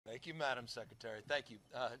Thank you, Madam Secretary. Thank you,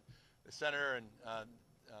 the Senator and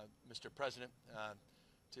Mr. President,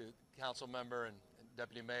 to Council Member and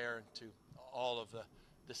Deputy Mayor, and to all of the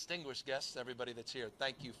distinguished guests, everybody that's here.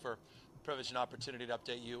 Thank you for the privilege and opportunity to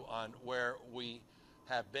update you on where we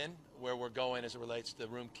have been, where we're going as it relates to the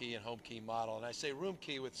room key and home key model. And I say room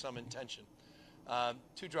key with some intention.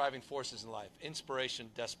 Two driving forces in life: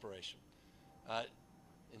 inspiration, desperation.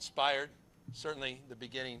 Inspired, certainly the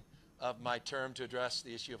beginning of my term to address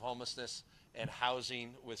the issue of homelessness and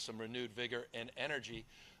housing with some renewed vigor and energy,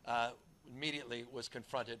 immediately was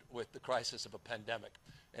confronted with the crisis of a pandemic.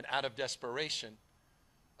 And out of desperation,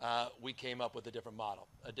 we came up with a different model,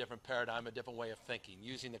 a different paradigm, a different way of thinking.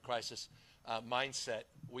 Using the crisis mindset,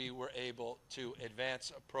 we were able to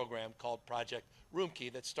advance a program called Project Room Key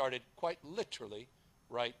that started quite literally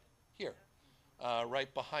right here,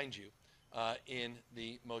 right behind you in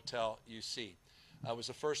the motel you see. It was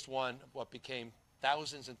the first one of what became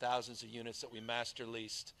thousands and thousands of units that we master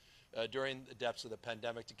leased during the depths of the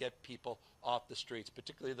pandemic to get people off the streets,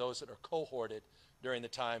 particularly those that are cohorted during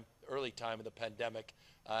the early time of the pandemic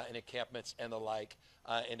in encampments and the like,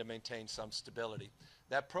 and to maintain some stability.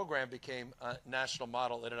 That program became a national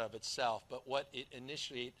model in and of itself, but what it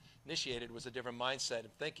initiated was a different mindset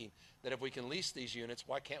of thinking that if we can lease these units,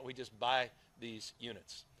 why can't we just buy these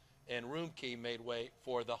units? And Room Key made way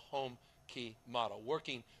for the home key model.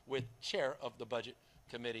 Working with Chair of the Budget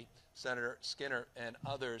Committee, Senator Skinner, and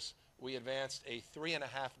others, we advanced a $3.5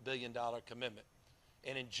 billion commitment.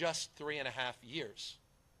 And in just 3.5 years,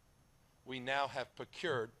 we now have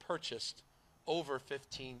purchased over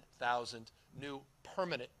 15,000 new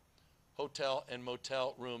permanent hotel and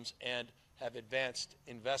motel rooms, and have advanced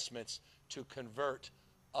investments to convert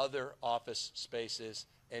other office spaces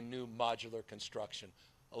and new modular construction.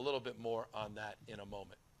 A little bit more on that in a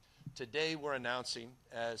moment. Today we're announcing,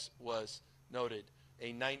 as was noted,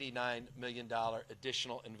 a $99 million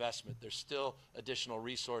additional investment. There's still additional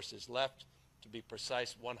resources left. To be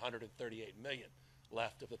precise, $138 million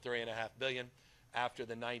left of the $3.5 billion, after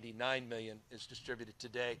the $99 million is distributed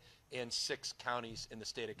today in 6 counties in the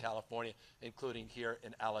state of California, including here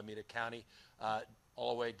in Alameda County,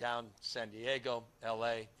 all the way down San Diego,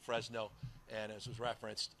 LA, Fresno, and as was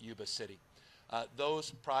referenced, Yuba City.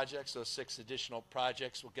 Those projects, those 6 additional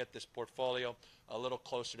projects, will get this portfolio a little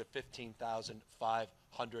closer to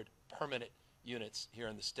 15,500 permanent units here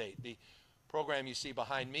in the state. The program you see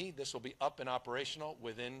behind me, this will be up and operational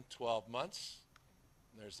within 12 months.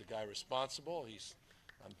 There's the guy responsible.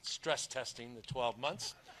 I'm stress testing the 12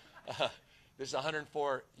 months. This is a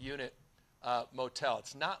 104-unit motel.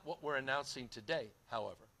 It's not what we're announcing today,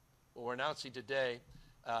 however. What we're announcing today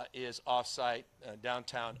is off-site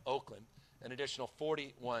downtown Oakland, an additional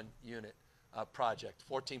 41-unit project,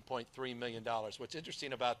 $14.3 million. What's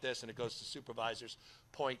interesting about this, and it goes to Supervisor's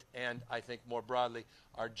point, and I think more broadly,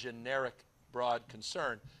 our generic broad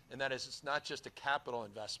concern, and that is it's not just a capital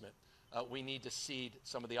investment. We need to seed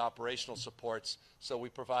some of the operational supports so we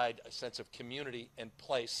provide a sense of community and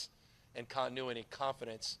place and continuity and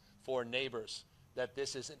confidence for neighbors that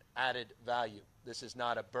this is an added value. This is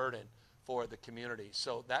not a burden for the community.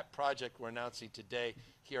 So that project we're announcing today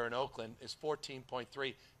here in Oakland is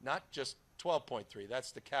 14.3, not just 12.3.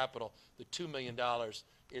 That's the capital. The $2 million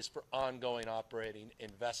is for ongoing operating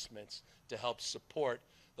investments to help support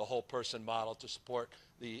the whole person model, to support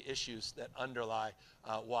the issues that underlie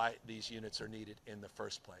why these units are needed in the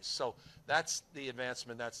first place. So that's the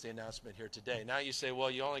advancement, that's the announcement here today. Now you say,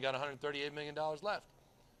 well, you only got $138 million left.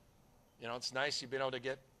 You know, it's nice you've been able to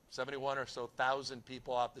get 71 or so thousand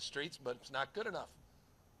people off the streets, but it's not good enough.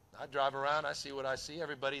 I drive around, I see what I see,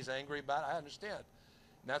 everybody's angry about it, I understand.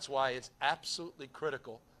 And that's why it's absolutely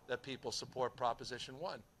critical that people support Proposition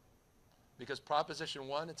 1. Because Proposition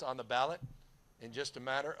 1, it's on the ballot in just a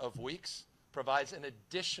matter of weeks, provides an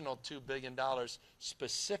additional $2 billion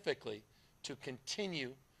specifically to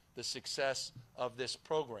continue the success of this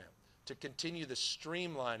program, to continue the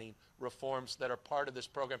streamlining reforms that are part of this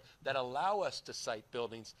program that allow us to site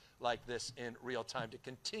buildings like this in real time, to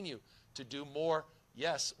continue to do more,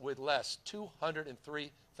 yes, with less.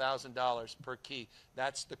 $203,000 per key.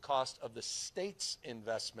 That's the cost of the state's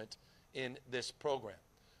investment in this program.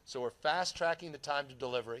 So we're fast tracking the time to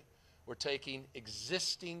delivery. We're taking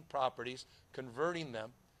existing properties, converting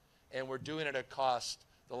them, and we're doing it at a cost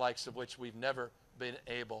the likes of which we've never been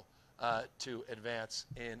able to advance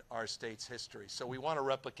in our state's history. So we want to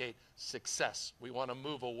replicate success. We want to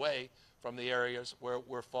move away from the areas where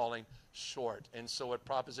we're falling short. And so what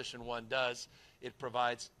Proposition 1 does, it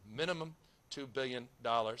provides minimum $2 billion,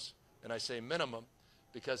 and I say minimum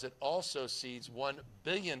because it also seeds $1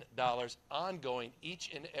 billion ongoing each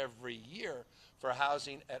and every year for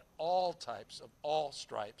housing at all types, of all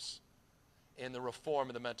stripes, in the reform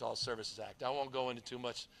of the Mental Health Services Act. I won't go into too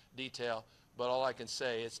much detail, but all I can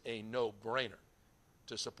say is a no-brainer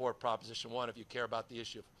to support Proposition 1 if you care about the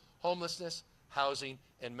issue of homelessness, housing,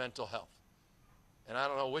 and mental health. And I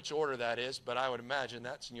don't know which order that is, but I would imagine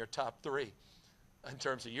that's in your top 3 in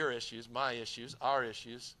terms of your issues, my issues, our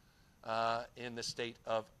issues in the state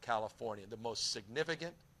of California. The most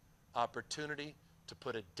significant opportunity to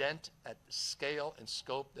put a dent at the scale and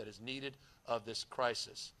scope that is needed of this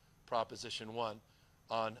crisis, Proposition 1,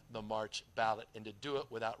 on the March ballot, and to do it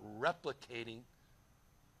without replicating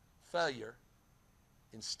failure,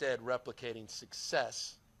 instead replicating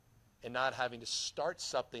success, and not having to start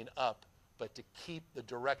something up, but to keep the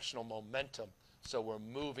directional momentum so we're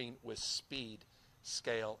moving with speed,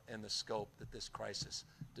 scale, and the scope that this crisis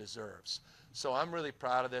deserves. So I'm really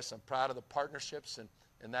proud of this. I'm proud of the partnerships,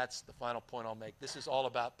 and that's the final point I'll make. This is all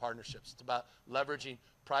about partnerships. It's about leveraging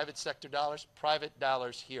private sector dollars, private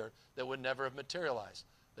dollars here that would never have materialized,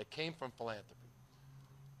 that came from philanthropy.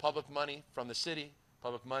 Public money from the city,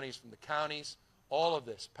 public monies from the counties, all of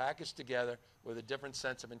this packaged together with a different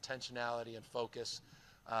sense of intentionality and focus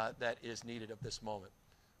that is needed at this moment.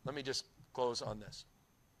 Let me just close on this.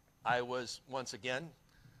 I was once again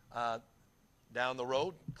down the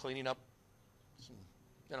road cleaning up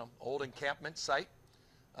some, old encampment site.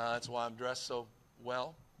 That's why I'm dressed so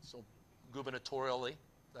well, so gubernatorially,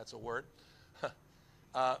 that's a word,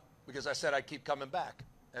 because I said I'd keep coming back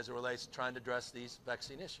as it relates to trying to address these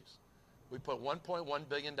vexing issues. We put $1.1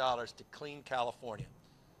 billion to clean California.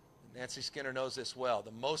 Nancy Skinner knows this well.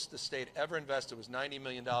 The most the state ever invested was $90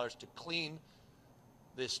 million to clean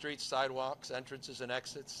the streets, sidewalks, entrances and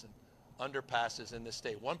exits, and underpasses in this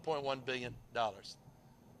state. $1.1 billion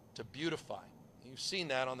to beautify. You've seen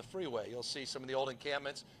that on the freeway. You'll see some of the old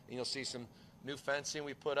encampments, and you'll see some new fencing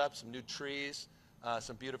we put up, some new trees,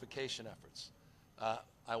 some beautification efforts.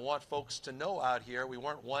 I want folks to know out here, we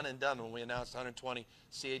weren't one and done when we announced 120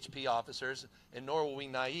 CHP officers, and nor were we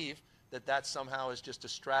naive that that somehow is just a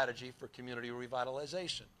strategy for community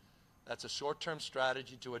revitalization. That's a short-term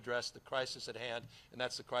strategy to address the crisis at hand, and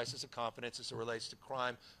that's the crisis of confidence as it relates to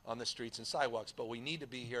crime on the streets and sidewalks. But we need to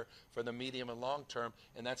be here for the medium and long term,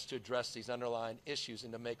 and that's to address these underlying issues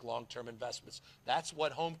and to make long-term investments. That's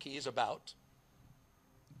what Home Key is about.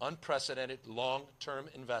 Unprecedented long-term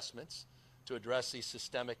investments to address these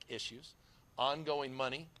systemic issues. Ongoing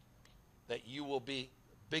money that you will be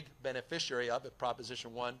a big beneficiary of if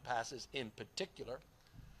Proposition 1 passes in particular.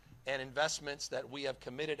 And investments that we have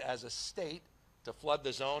committed as a state to flood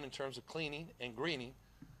the zone in terms of cleaning and greening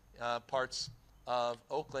parts of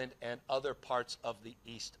Oakland and other parts of the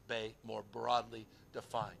East Bay more broadly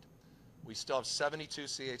defined. We still have 72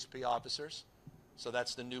 CHP officers, so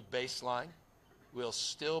that's the new baseline. We'll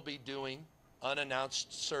still be doing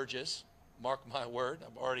unannounced surges, mark my word.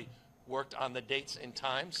 I've already worked on the dates and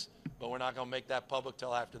times, but we're not going to make that public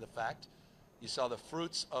till after the fact. You saw the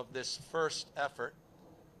fruits of this first effort.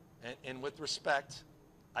 And with respect,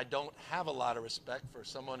 I don't have a lot of respect for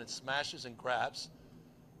someone that smashes and grabs,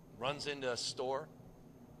 runs into a store.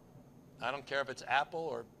 I don't care if it's Apple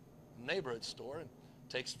or neighborhood store, and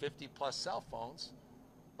takes 50+ cell phones.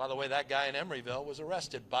 By the way, that guy in Emeryville was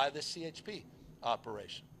arrested by this CHP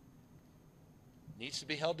operation. Needs to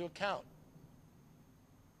be held to account.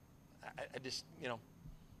 I just,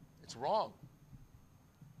 it's wrong.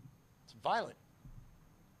 It's violent.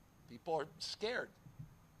 People are scared.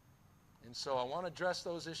 And so I want to address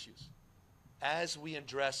those issues as we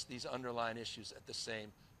address these underlying issues at the same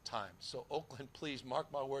time. So Oakland, please mark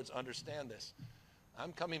my words, understand this.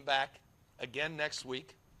 I'm coming back again next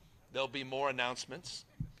week. There'll be more announcements.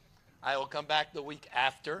 I will come back the week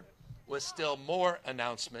after with still more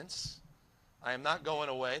announcements. I am not going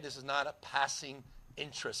away. This is not a passing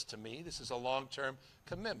interest to me. This is a long-term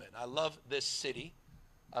commitment. I love this city.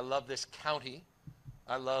 I love this county.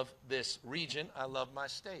 I love this region. I love my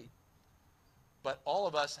state. But all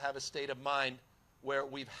of us have a state of mind where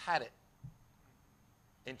we've had it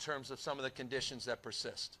in terms of some of the conditions that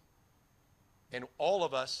persist. And all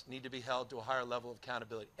of us need to be held to a higher level of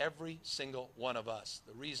accountability. Every single one of us.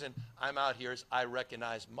 The reason I'm out here is I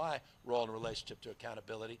recognize my role in relationship to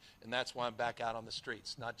accountability, and that's why I'm back out on the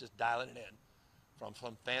streets, not just dialing it in from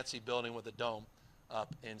some fancy building with a dome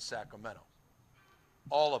up in Sacramento.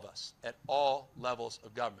 All of us at all levels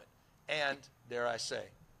of government, and dare I say,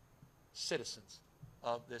 citizens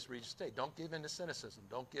of this region state. Don't give in to cynicism.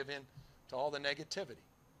 Don't give in to all the negativity.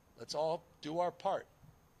 Let's all do our part.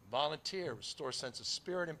 Volunteer, restore a sense of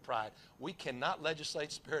spirit and pride. We cannot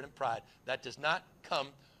legislate spirit and pride. That does not come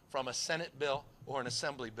from a Senate bill or an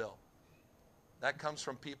Assembly bill. That comes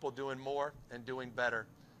from people doing more and doing better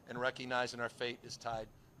and recognizing our fate is tied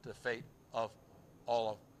to the fate of all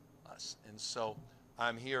of us. And so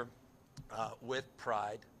I'm here with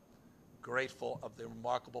pride, grateful of the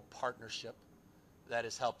remarkable partnership that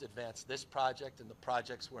has helped advance this project and the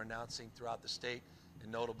projects we're announcing throughout the state,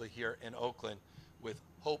 and notably here in Oakland, with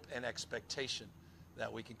hope and expectation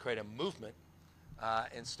that we can create a movement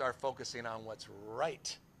and start focusing on what's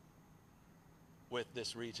right with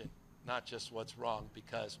this region, not just what's wrong,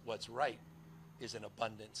 because what's right is in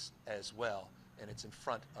abundance as well, and it's in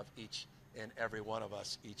front of each and every one of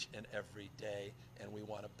us each and every day, and we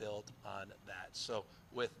want to build on that. So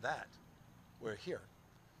with that, we're here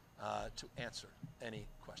to answer any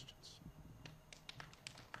questions.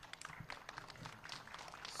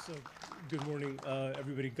 So, good morning,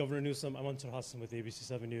 everybody. Governor Newsom, I'm Antar Hassan with ABC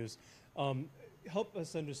 7 News. Help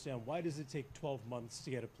us understand, why does it take 12 months to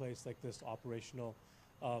get a place like this operational?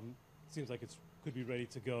 Seems like it could be ready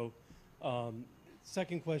to go.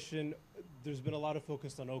 Second question, there's been a lot of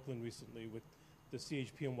focus on Oakland recently with the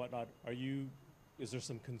CHP and whatnot. Is there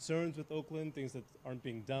some concerns with Oakland, things that aren't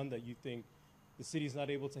being done that you think the city's not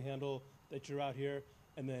able to handle, that you're out here?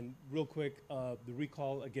 And then real quick, the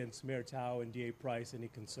recall against Mayor Tao and DA Price, any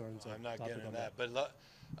concerns? Well, I'm not getting into that, but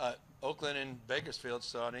Oakland and Bakersfield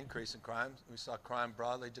saw an increase in crime. We saw crime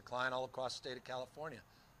broadly decline all across the state of California.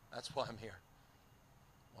 That's why I'm here.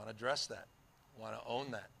 Want to address that, want to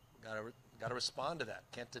own that, got to respond to that,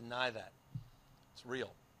 can't deny that. It's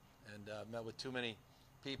real. And met with too many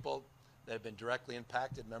people that have been directly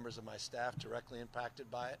impacted, members of my staff directly impacted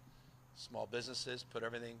by it. Small businesses put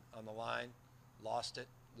everything on the line, lost it,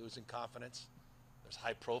 losing confidence. There's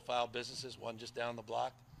high-profile businesses, one just down the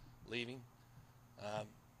block, leaving,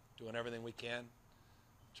 doing everything we can,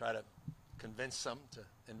 try to convince some to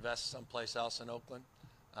invest someplace else in Oakland,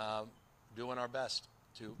 doing our best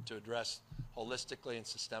to address holistically and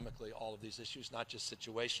systemically all of these issues, not just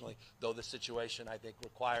situationally, though the situation, I think,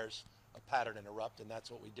 requires a pattern interrupt, and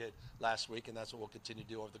that's what we did last week, and that's what we'll continue to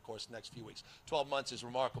do over the course of the next few weeks. 12 months is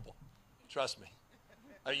remarkable. Trust me.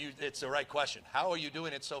 It's the right question. How are you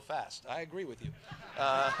doing it so fast? I agree with you.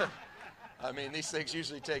 I mean, these things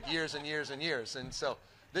usually take years and years and years, and so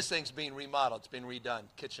this thing's being remodeled. It's been redone,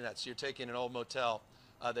 kitchenette. So you're taking an old motel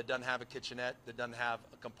that doesn't have a kitchenette, that doesn't have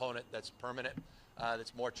a component that's permanent,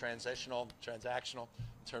 that's more transactional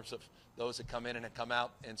in terms of those that come in and come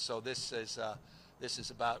out. And so this is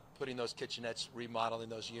about putting those kitchenettes, remodeling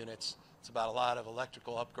those units. It's about a lot of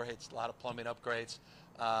electrical upgrades, a lot of plumbing upgrades,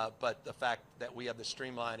 but the fact that we have the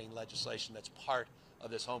streamlining legislation that's part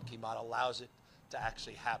of this home key model allows it to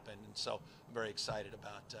actually happen. And so I'm very excited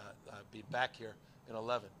about being back here in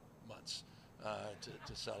 11 months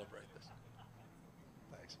to celebrate this.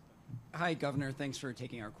 Thanks. Hi, Governor. Thanks for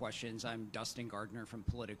taking our questions. I'm Dustin Gardner from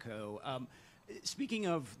Politico. Speaking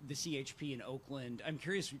of the CHP in Oakland, I'm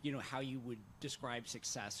curious, how you would describe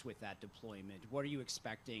success with that deployment. What are you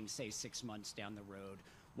expecting, say, 6 months down the road?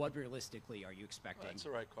 What realistically are you expecting? Well, that's the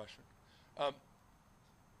right question.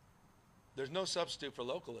 There's no substitute for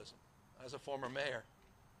localism. As a former mayor,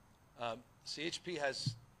 CHP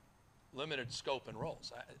has limited scope and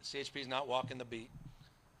roles. CHP is not walking the beat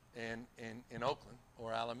in Oakland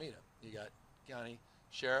or Alameda. You got county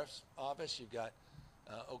sheriff's office, you've got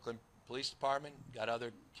Oakland Police Department, got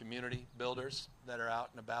other community builders that are out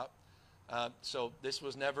and about. So this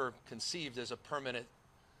was never conceived as a permanent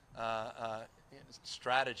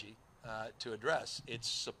strategy to address. It's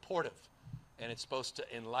supportive, and it's supposed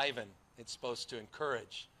to enliven. It's supposed to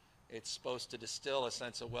encourage. It's supposed to distill a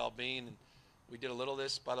sense of well-being. And we did a little of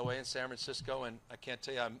this, by the way, in San Francisco, and I can't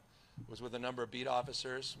tell you, I was with a number of beat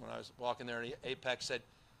officers when I was walking there in Apex, said,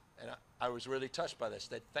 and I was really touched by this,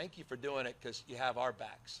 that thank you for doing it because you have our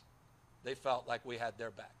backs. They felt like we had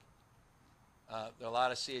their back. There are a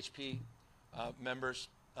lot of CHP members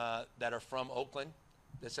that are from Oakland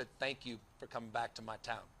that said, thank you for coming back to my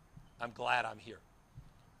town. I'm glad I'm here.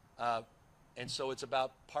 And so it's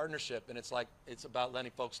about partnership, and it's about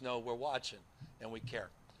letting folks know we're watching and we care.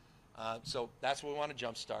 So that's what we want to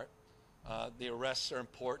jumpstart. The arrests are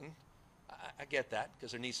important. I get that,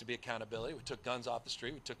 because there needs to be accountability. We took guns off the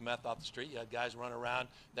street. We took meth off the street. You had guys running around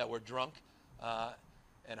that were drunk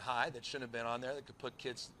and high that shouldn't have been on there, that could put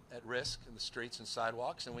kids at risk in the streets and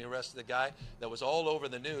sidewalks. And we arrested the guy that was all over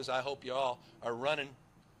the news. I hope you all are running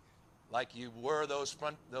like you were those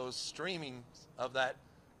streaming of that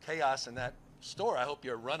chaos in that store. I hope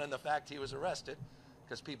you're running the fact he was arrested,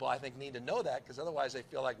 because people, I think, need to know that, because otherwise they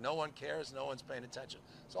feel like no one cares, no one's paying attention.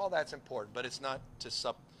 So all that's important, but it's not to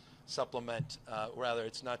supplement, rather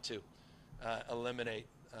it's not to eliminate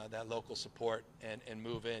that local support and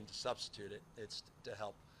move in to substitute it. It's to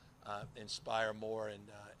help inspire more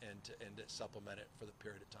and to supplement it for the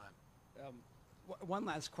period of time. One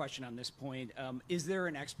last question on this point. Is there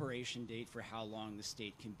an expiration date for how long the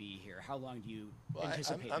state can be here? How long do you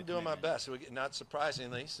anticipate? I'm doing my best. Not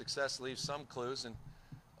surprisingly, success leaves some clues, and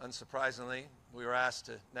unsurprisingly, we were asked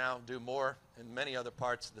to now do more in many other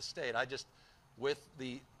parts of the state. With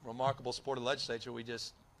the remarkable support of the legislature, we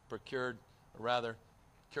just procured, or rather,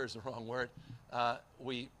 procure is the wrong word,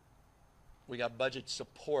 we got budget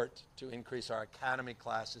support to increase our academy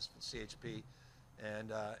classes for CHP,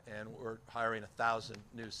 and we're hiring 1,000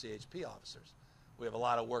 new CHP officers. We have a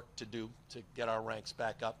lot of work to do to get our ranks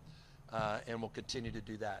back up, and we'll continue to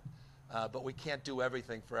do that. But we can't do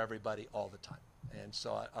everything for everybody all the time. And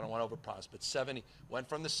so I don't want to overpromise. But 70 went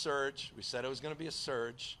from the surge. We said it was going to be a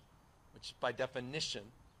surge, which by definition,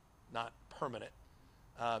 not permanent.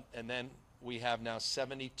 And then we have now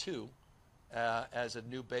 72 as a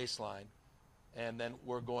new baseline. And then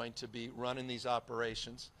we're going to be running these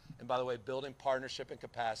operations. And by the way, building partnership and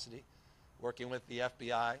capacity, working with the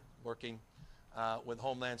FBI, working with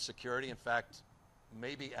Homeland Security. In fact,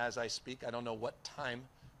 maybe as I speak, I don't know what time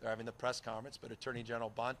they're having the press conference, but Attorney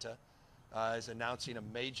General Bonta is announcing a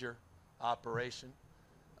major operation,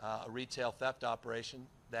 a retail theft operation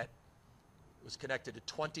that was connected to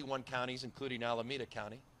 21 counties, including Alameda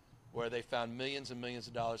County, where they found millions and millions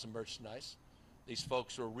of dollars in merchandise. These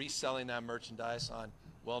folks were reselling that merchandise on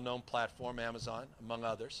well-known platform, Amazon, among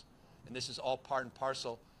others. And this is all part and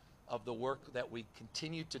parcel of the work that we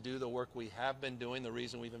continue to do, the work we have been doing, the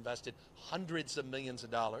reason we've invested hundreds of millions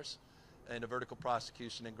of dollars into vertical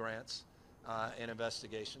prosecution and grants and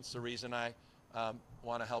investigations. The reason I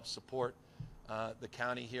want to help support the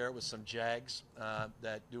county here with some JAGs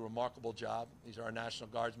that do a remarkable job. These are our National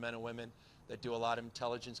Guards men and women that do a lot of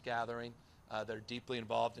intelligence gathering, that are deeply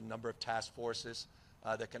involved in a number of task forces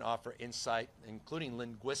that can offer insight, including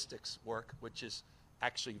linguistics work, which is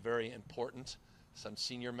actually very important. Some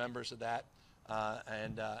senior members of that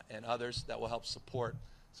and others that will help support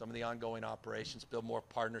some of the ongoing operations, build more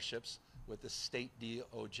partnerships with the state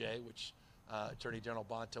DOJ, which Attorney General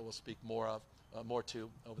Bonta will speak more to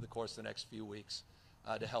over the course of the next few weeks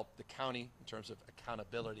to help the county in terms of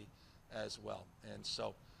accountability as well. And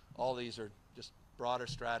so all these are just broader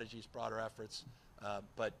strategies, broader efforts,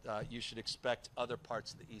 but you should expect other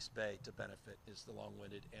parts of the East Bay to benefit is the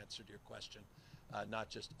long-winded answer to your question, not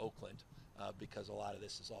just Oakland, because a lot of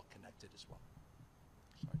this is all connected as well.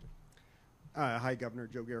 Sorry. Hi, Governor.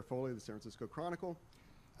 Joe Garofoli, the San Francisco Chronicle.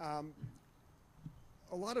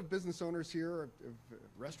 A lot of business owners here,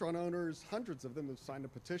 restaurant owners, hundreds of them have signed a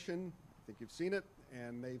petition. I think you've seen it,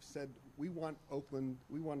 and they've said, we want Oakland,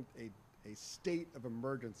 we want a state of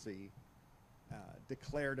emergency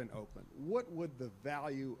declared in Oakland. What would the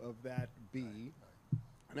value of that be?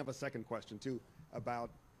 I have a second question, too, about,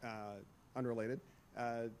 unrelated.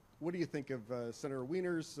 What do you think of Senator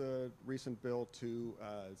Wiener's recent bill to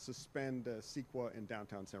suspend CEQA in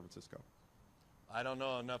downtown San Francisco? I don't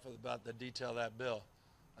know enough about the detail of that bill.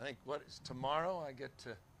 I think tomorrow I get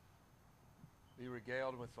to be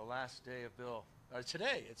regaled with the last day of bill.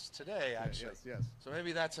 Today, it's today actually. Yes. So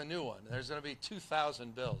maybe that's a new one. There's going to be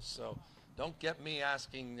 2,000 bills. So don't get me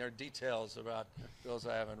asking their details about bills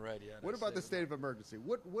I haven't read yet. What about the state of emergency?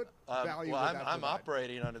 What value? Well, would that I'm provide?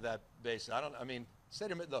 Operating under that basis.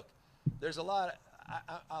 Look, there's a lot.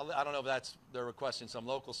 I don't know if they're requesting some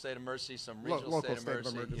local state of emergency, some regional local state of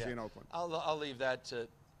emergency. In Oakland. I'll leave that to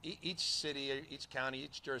each city, each county,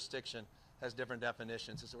 each jurisdiction has different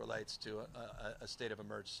definitions as it relates to a state of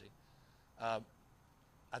emergency.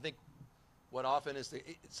 I think what often is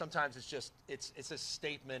sometimes it's a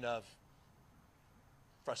statement of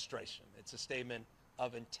frustration. It's a statement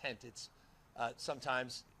of intent. It's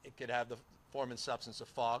sometimes it could have the form and substance of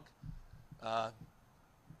fog.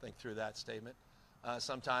 Think through that statement.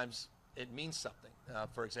 Sometimes it means something.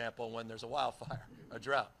 For example, when there's a wildfire, a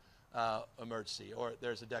drought emergency, or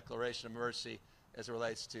there's a declaration of emergency as it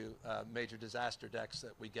relates to major disaster decks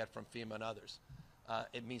that we get from FEMA and others.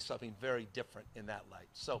 It means something very different in that light.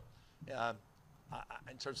 So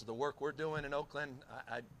in terms of the work we're doing in Oakland,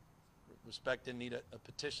 I respect and need a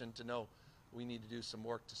petition to know we need to do some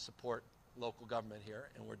work to support local government here,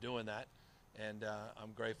 and we're doing that. And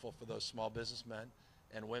I'm grateful for those small businessmen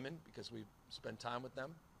and women because we spend time with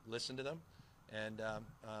them, listen to them, and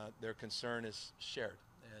their concern is shared,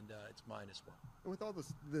 and it's mine as well. And with all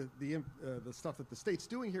the stuff that the state's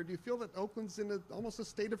doing here, do you feel that Oakland's in almost a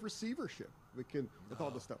state of receivership? With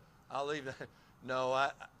all this stuff. I'll leave that. No,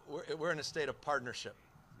 we're in a state of partnership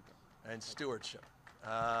and stewardship.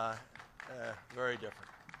 Very different.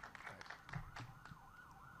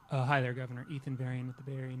 Hi there, Governor. Ethan Varian with the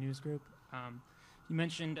Bay Area News Group. You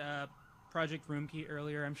mentioned Project Roomkey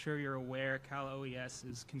earlier. I'm sure you're aware Cal OES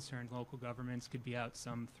is concerned local governments could be out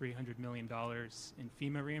some $300 million in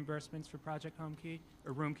FEMA reimbursements for Project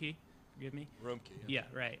Roomkey. Forgive me. Roomkey. Yeah,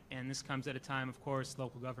 right. And this comes at a time, of course,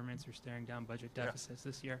 local governments are staring down budget deficits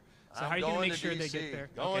this year. So how are you going to make sure they get there?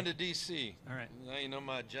 Going to D.C. All right. Now you know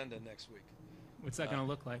my agenda next week. What's that going to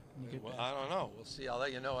look like when you get Well, there? I don't know. We'll see. I'll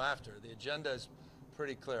let you know after. The agenda is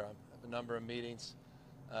pretty clear. I have a number of meetings.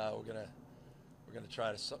 We're gonna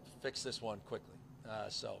try to fix this one quickly.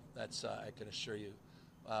 So that's I can assure you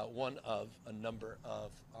one of a number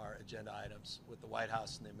of our agenda items with the White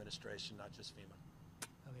House and the administration, not just FEMA.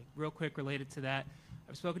 Okay, real quick related to that,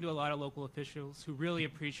 I've spoken to a lot of local officials who really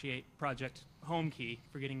appreciate Project Homekey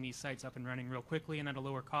for getting these sites up and running real quickly and at a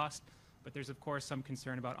lower cost, but there's of course some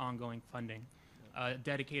concern about ongoing funding. A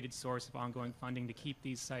dedicated source of ongoing funding to keep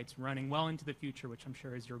these sites running well into the future, which I'm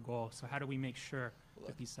sure is your goal. So how do we make sure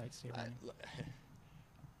that these sites stay running?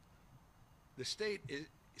 The state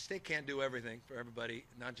can't do everything for everybody,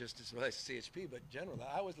 not just as relates to CHP, but generally.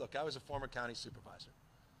 I was a former county supervisor.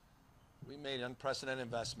 We made unprecedented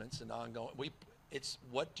investments in ongoing. It's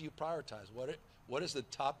what do you prioritize? What is the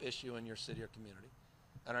top issue in your city or community,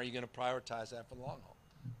 and are you going to prioritize that for the long haul?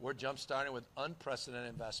 We're jump starting with unprecedented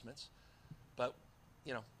investments, but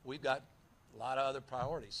we've got a lot of other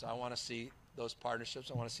priorities. So I want to see those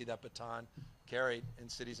partnerships. I want to see that baton carried in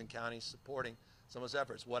cities and counties supporting some of those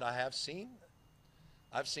efforts. What I have seen,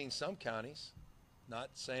 I've seen some counties, not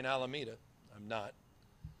saying Alameda, I'm not,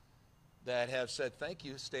 that have said, thank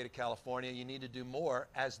you, state of California, you need to do more,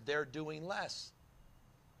 as they're doing less.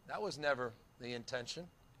 That was never the intention,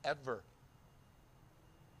 ever.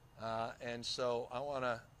 And so I want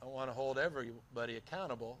to hold everybody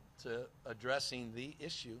accountable to addressing the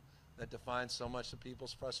issue that defines so much of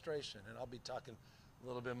people's frustration. And I'll be talking a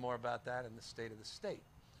little bit more about that in the State of the State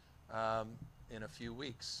in a few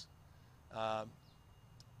weeks,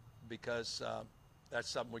 because that's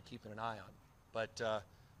something we're keeping an eye on. But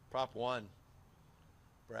Prop 1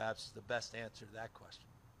 perhaps is the best answer to that question.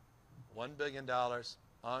 $1 billion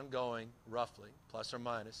ongoing, roughly, plus or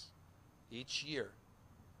minus, each year,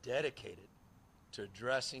 dedicated to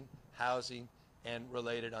addressing housing and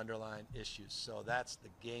related underlying issues. So that's the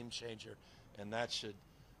game changer, and that should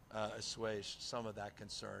assuage some of that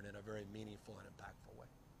concern in a very meaningful and impactful way.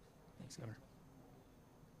 Thanks, Governor.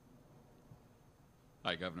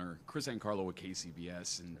 Hi, Governor. Chris Ancarlo with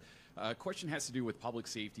KCBS. And question has to do with public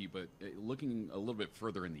safety, but looking a little bit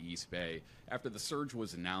further in the East Bay. After the surge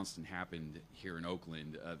was announced and happened here in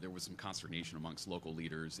Oakland, there was some consternation amongst local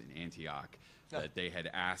leaders in Antioch that they had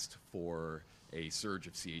asked for a surge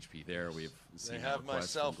of CHP there. We have seen they have my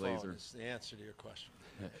requests cell from phone. Glazer. Is the answer to your question.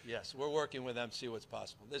 Yes, we're working with them to see what's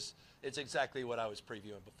possible. It's exactly what I was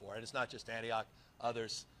previewing before, and it's not just Antioch.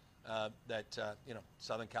 Others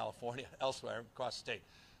Southern California, elsewhere across the state.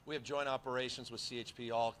 We have joint operations with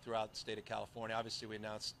CHP all throughout the state of California. Obviously, we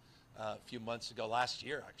announced a few months ago, last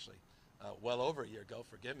year actually, well over a year ago,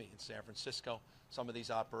 forgive me, in San Francisco, some of these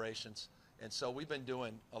operations. And so we've been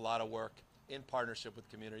doing a lot of work in partnership with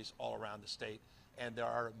communities all around the state, and there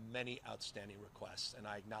are many outstanding requests, and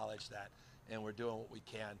I acknowledge that, and we're doing what we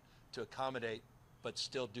can to accommodate but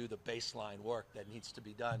still do the baseline work that needs to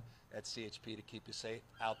be done at CHP to keep you safe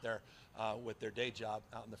out there with their day job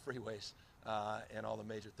out in the freeways and all the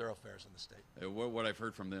major thoroughfares in the state. What I've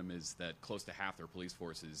heard from them is that close to half their police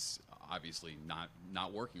force is obviously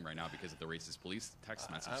not working right now because of the racist police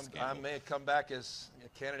text message scandal. I may come back as a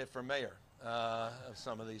candidate for mayor of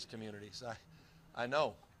some of these communities. I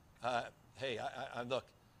know. Hey, I look,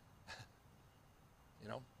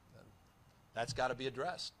 that's got to be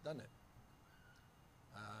addressed, doesn't it?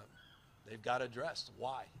 They've got to address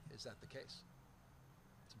why is that the case.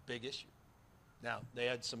 It's a big issue. Now, they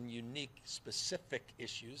had some unique, specific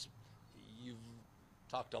issues you've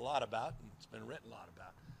talked a lot about, and it's been written a lot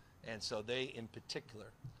about. And so they, in particular,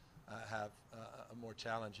 have more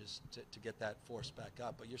challenges to get that force back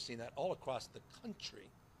up. But you're seeing that all across the country,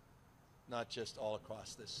 not just all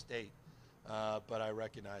across this state. But I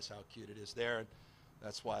recognize how acute it is there. And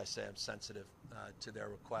that's why I say I'm sensitive to their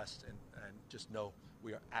request, and just know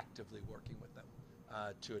we are actively working with them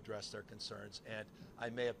to address their concerns. And I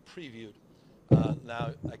may have previewed, now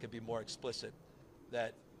I could be more explicit,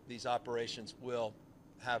 that these operations will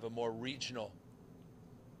have a more regional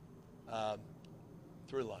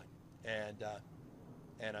through line. And I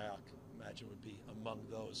imagine would be among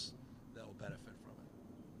those that will benefit from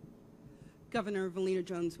it. Governor Valina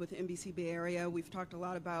Jones with NBC Bay Area. We've talked a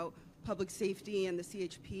lot about public safety and the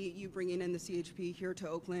CHP, you bringing in the CHP here to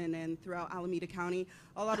Oakland and throughout Alameda County.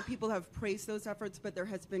 A lot of people have praised those efforts, but there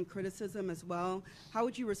has been criticism as well. How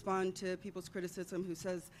would you respond to people's criticism who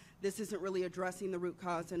says this isn't really addressing the root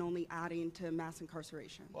cause and only adding to mass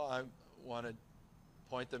incarceration? Well, I want to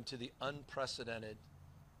point them to the unprecedented,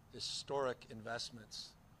 historic investments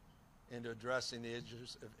into addressing the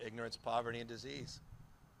issues of ignorance, poverty, and disease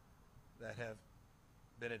that have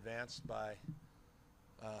been advanced by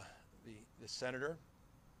the senator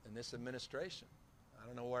and this administration. I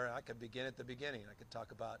don't know where I could begin at the beginning. I could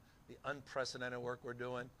talk about the unprecedented work we're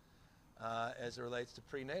doing as it relates to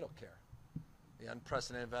prenatal care, the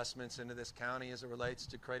unprecedented investments into this county as it relates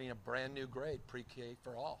to creating a brand new grade, pre-K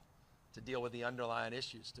for all, to deal with the underlying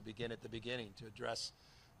issues, to begin at the beginning, to address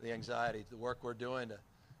the anxiety, the work we're doing to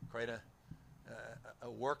create a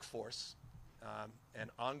workforce and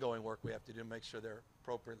ongoing work we have to do to make sure they're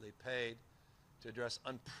appropriately paid, to address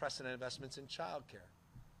unprecedented investments in child care.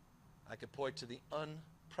 I could point to the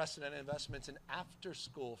unprecedented investments in after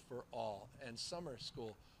school for all and summer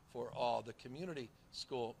school for all, the community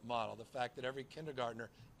school model, the fact that every kindergartner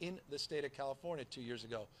in the state of California 2 years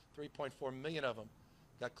ago, 3.4 million of them,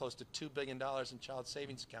 got close to $2 billion in child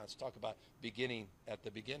savings accounts. Talk about beginning at the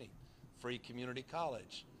beginning. Free community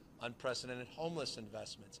college, unprecedented homeless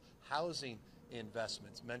investments, housing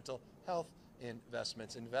investments, mental health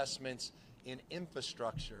investments, investments in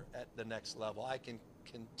infrastructure at the next level. I can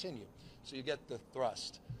continue. So you get the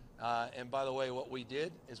thrust. And by the way, what we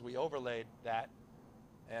did is we overlaid that,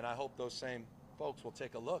 and I hope those same folks will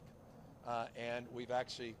take a look. And we've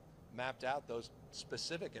actually mapped out those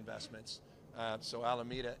specific investments so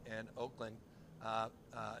Alameda and Oakland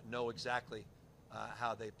know exactly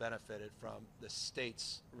how they benefited from the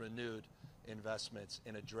state's renewed investments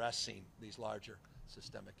in addressing these larger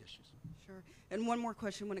systemic issues. Sure. And one more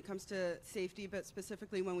question when it comes to safety, but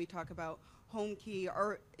specifically when we talk about home key,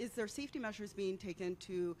 is there safety measures being taken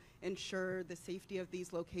to ensure the safety of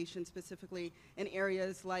these locations, specifically in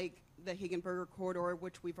areas like the Hagenberger corridor,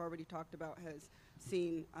 which we've already talked about has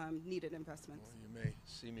seen needed investments? Well, you may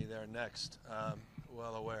see me there next.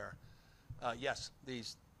 Well aware. Yes,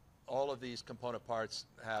 all of these component parts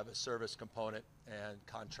have a service component and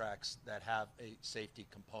contracts that have a safety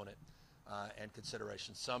component and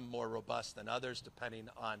consideration. Some more robust than others, depending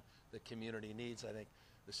on the community needs. I think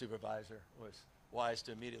the supervisor was wise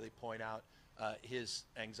to immediately point out his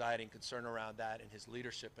anxiety and concern around that and his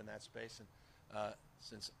leadership in that space. And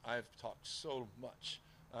since I've talked so much,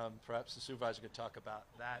 perhaps the supervisor could talk about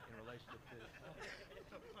that in relationship to.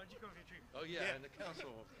 Oh yeah, and the council.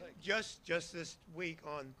 Just this week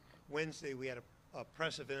on Wednesday, we had a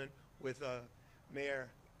press event with Mayor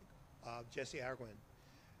Jesse Arguin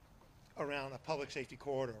around a public safety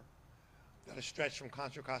corridor that is stretched from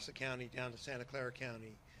Contra Costa County down to Santa Clara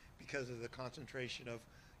County because of the concentration of,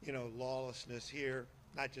 lawlessness here,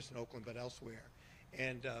 not just in Oakland but elsewhere.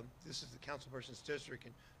 And this is the councilperson's district,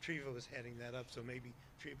 and Treva was heading that up, so maybe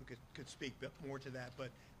Treva could speak a bit more to that. But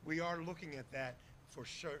we are looking at that for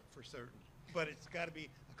certain. But it's got to be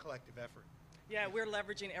a collective effort. Yeah, we're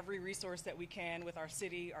leveraging every resource that we can with our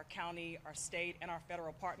city, our county, our state, and our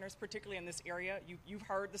federal partners, particularly in this area. You've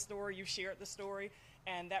heard the story, you've shared the story,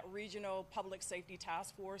 and that regional public safety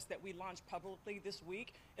task force that we launched publicly this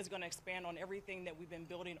week is going to expand on everything that we've been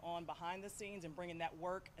building on behind the scenes and bringing that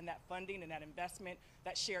work and that funding and that investment,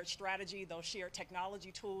 that shared strategy, those shared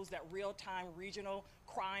technology tools, that real-time regional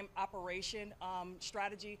crime operation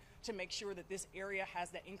strategy to make sure that this area has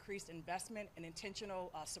that increased investment and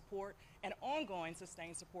intentional support and ongoing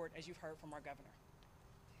sustained support, as you've heard from our governor.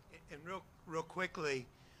 And real quickly,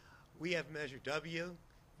 we have Measure W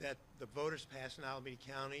that the voters passed in Alameda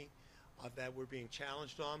County that we're being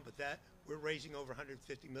challenged on, but that we're raising over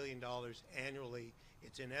 $150 million annually.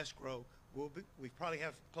 It's in escrow. We probably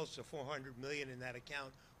have close to $400 million in that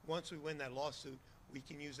account. Once we win that lawsuit, we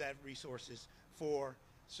can use that resources for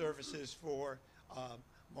services for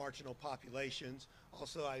marginal populations.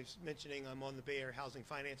 Also, I was mentioning I'm on the Bay Area Housing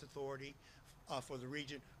Finance Authority for the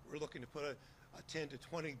region. We're looking to put a $10 to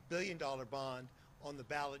 $20 billion bond on the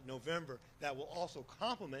ballot in November that will also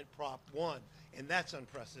complement Prop 1, and that's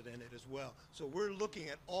unprecedented as well. So we're looking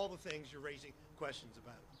at all the things you're raising questions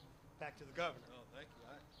about. Back to the governor. Oh, thank you.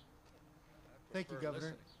 Thank you, Governor.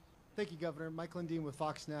 Listening. Thank you, Governor. Mike Lundin with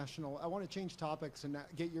Fox National. I want to change topics and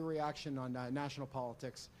get your reaction on national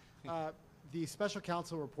politics. The special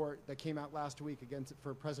counsel report that came out last week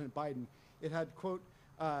for President Biden, it had, quote,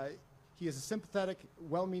 he is a sympathetic,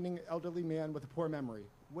 well-meaning elderly man with a poor memory.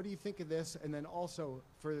 What do you think of this? And then also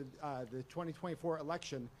for the 2024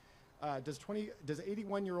 election, does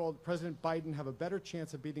 81-year-old President Biden have a better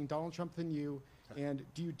chance of beating Donald Trump than you? And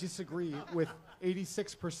do you disagree with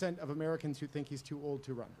 86% of Americans who think he's too old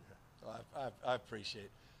to run? Well, I appreciate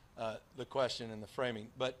the question and the framing,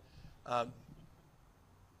 but I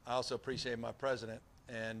also appreciate my president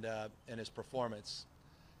and his performance.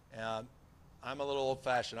 I'm a little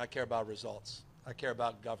old-fashioned. I care about results. I care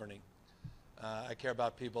about governing. I care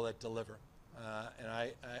about people that deliver, and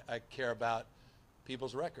I care about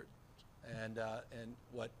people's record. And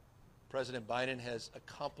what President Biden has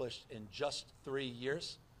accomplished in just 3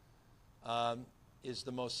 years is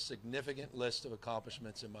the most significant list of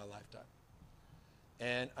accomplishments in my lifetime.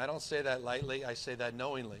 And I don't say that lightly. I say that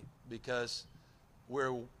knowingly, because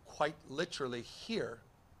we're quite literally here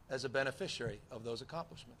as a beneficiary of those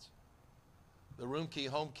accomplishments. The room key,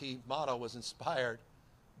 home key model was inspired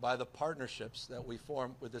by the partnerships that we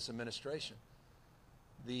formed with this administration.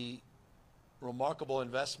 The remarkable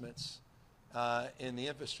investments in the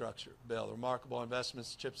infrastructure bill, the remarkable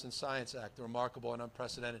investments, CHIPS and Science Act, the remarkable and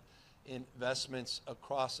unprecedented investments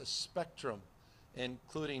across a spectrum,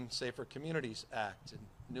 including Safer Communities Act and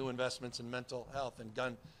new investments in mental health and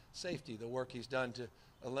gun safety, the work he's done to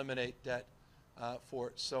eliminate debt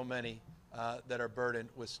for so many that are burdened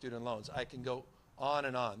with student loans. I can go on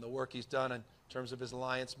and on. The work he's done in terms of his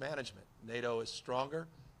alliance management. NATO is stronger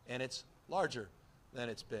and it's larger than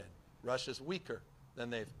it's been. Russia's weaker than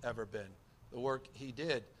they've ever been. The work he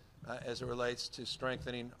did as it relates to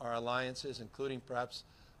strengthening our alliances, including perhaps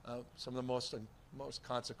some of the most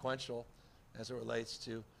consequential as it relates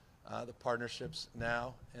to the partnerships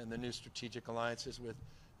now and the new strategic alliances with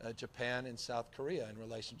Japan and South Korea in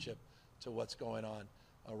relationship to what's going on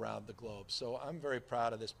around the globe. So I'm very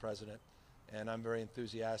proud of this president, and I'm very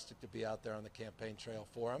enthusiastic to be out there on the campaign trail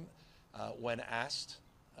for him. When asked,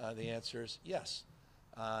 the answer is yes.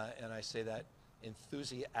 And I say that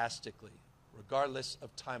enthusiastically, regardless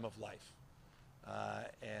of time of life.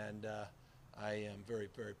 And I am very,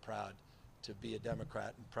 very proud to be a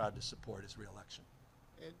Democrat and proud to support his reelection.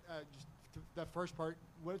 And, just that first part,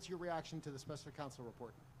 what's your reaction to the special counsel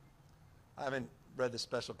report? I haven't read the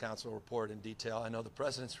special counsel report in detail. I know the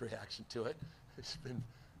president's reaction to it. It's been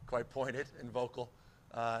quite pointed and vocal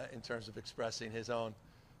in terms of expressing his own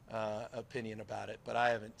opinion about it. But I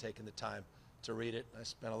haven't taken the time to read it. I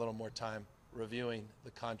spent a little more time reviewing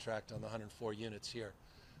the contract on the 104 units here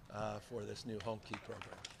for this new home key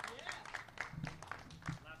program.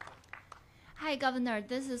 Hi, Governor.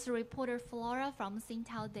 This is reporter Flora from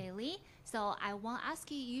Singtel Daily. So I want to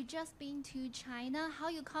ask you, you just been to China. How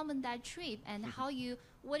you comment that trip, and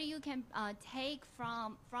what you can take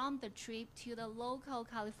from the trip to the local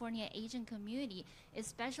California Asian community,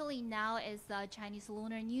 especially now is the Chinese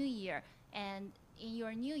Lunar New Year. And in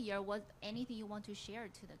your New Year, what anything you want to share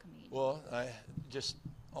to the community? Well, just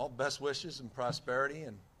all best wishes and prosperity,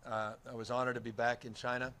 and I was honored to be back in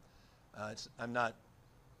China. It's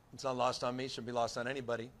not lost on me, shouldn't be lost on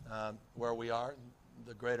anybody where we are,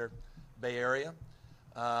 the greater Bay Area.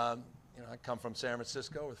 I come from San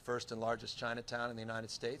Francisco, the first and largest Chinatown in the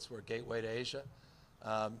United States. We're a gateway to Asia.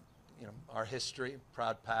 Our history,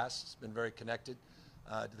 proud past, has been very connected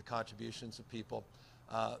to the contributions of people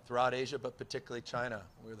throughout Asia, but particularly China.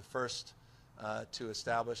 We were the first to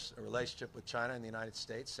establish a relationship with China in the United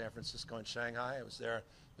States, San Francisco and Shanghai. I was there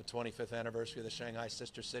the 25th anniversary of the Shanghai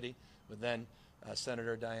Sister City with then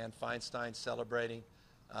Senator Dianne Feinstein celebrating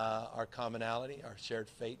our commonality, our shared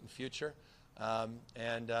fate and future,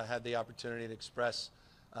 and had the opportunity to express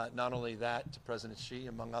not only that to President Xi,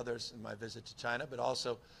 among others, in my visit to China, but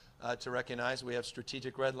also to recognize we have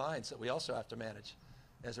strategic red lines that we also have to manage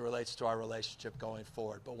as it relates to our relationship going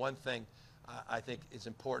forward. But one thing I think is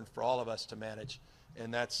important for all of us to manage,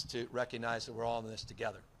 and that's to recognize that we're all in this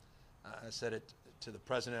together. I said it to the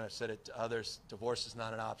President, I've said it to others, divorce is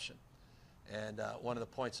not an option. And one of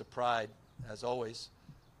the points of pride, as always,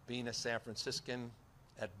 being a San Franciscan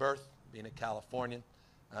at birth, being a Californian,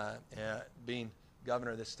 being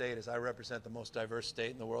governor of this state, is I represent the most diverse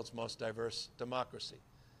state in the world's most diverse democracy.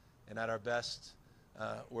 And at our best,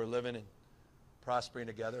 we're living and prospering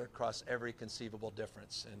together across every conceivable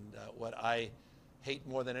difference. And what I hate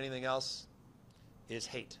more than anything else is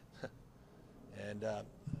hate. And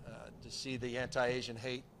to see the anti-Asian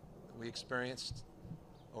hate we experienced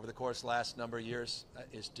over the course of the last number of years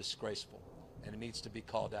is disgraceful, and it needs to be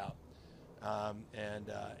called out.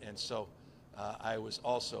 And so I was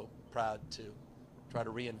also proud to try to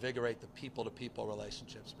reinvigorate the people-to-people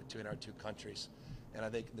relationships between our two countries. And I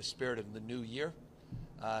think in the spirit of the new year,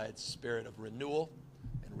 it's a spirit of renewal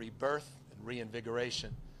and rebirth and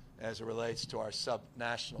reinvigoration as it relates to our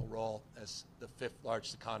subnational role as the 5th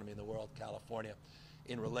largest economy in the world, California,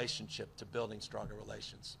 in relationship to building stronger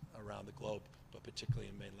relations around the globe, but particularly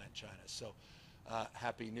in mainland China. So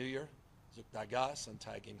Happy New Year. Zuk Daga, San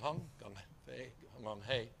Tai Ging Hong, Gong Fei, Gong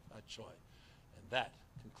Hei, Choi. And that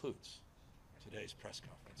concludes today's press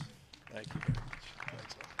conference. Thank you very much.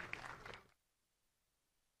 Thanks.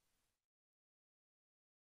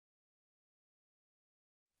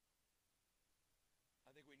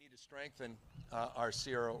 I think we need to strengthen our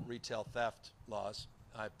zero retail theft laws.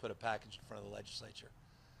 I put a package in front of the legislature.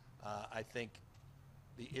 I think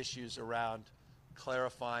the issues around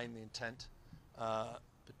clarifying the intent,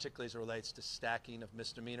 particularly as it relates to stacking of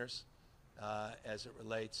misdemeanors, as it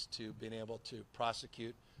relates to being able to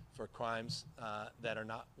prosecute for crimes that are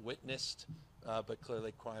not witnessed, but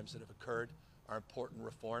clearly crimes that have occurred, are important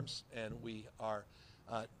reforms, and we are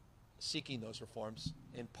seeking those reforms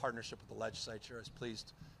in partnership with the legislature. As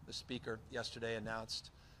pleased, the Speaker yesterday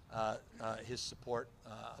announced his support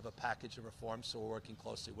of a package of reforms, so we're working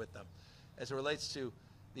closely with them. As it relates to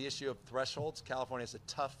the issue of thresholds, California has the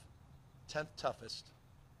 10th toughest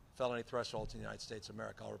felony thresholds in the United States of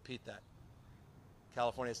America. I'll repeat that.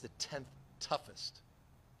 California has the 10th toughest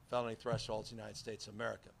felony thresholds in the United States of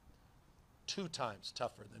America. 2 times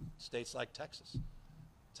tougher than states like Texas,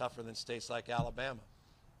 tougher than states like Alabama,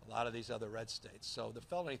 a lot of these other red states. So the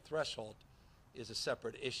felony threshold is a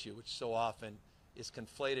separate issue, which so often is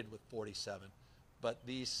conflated with 47. But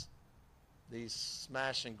these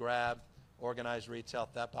smash and grab, organized retail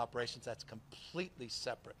theft operations, that's completely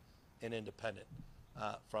separate and independent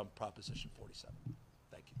from Proposition 47.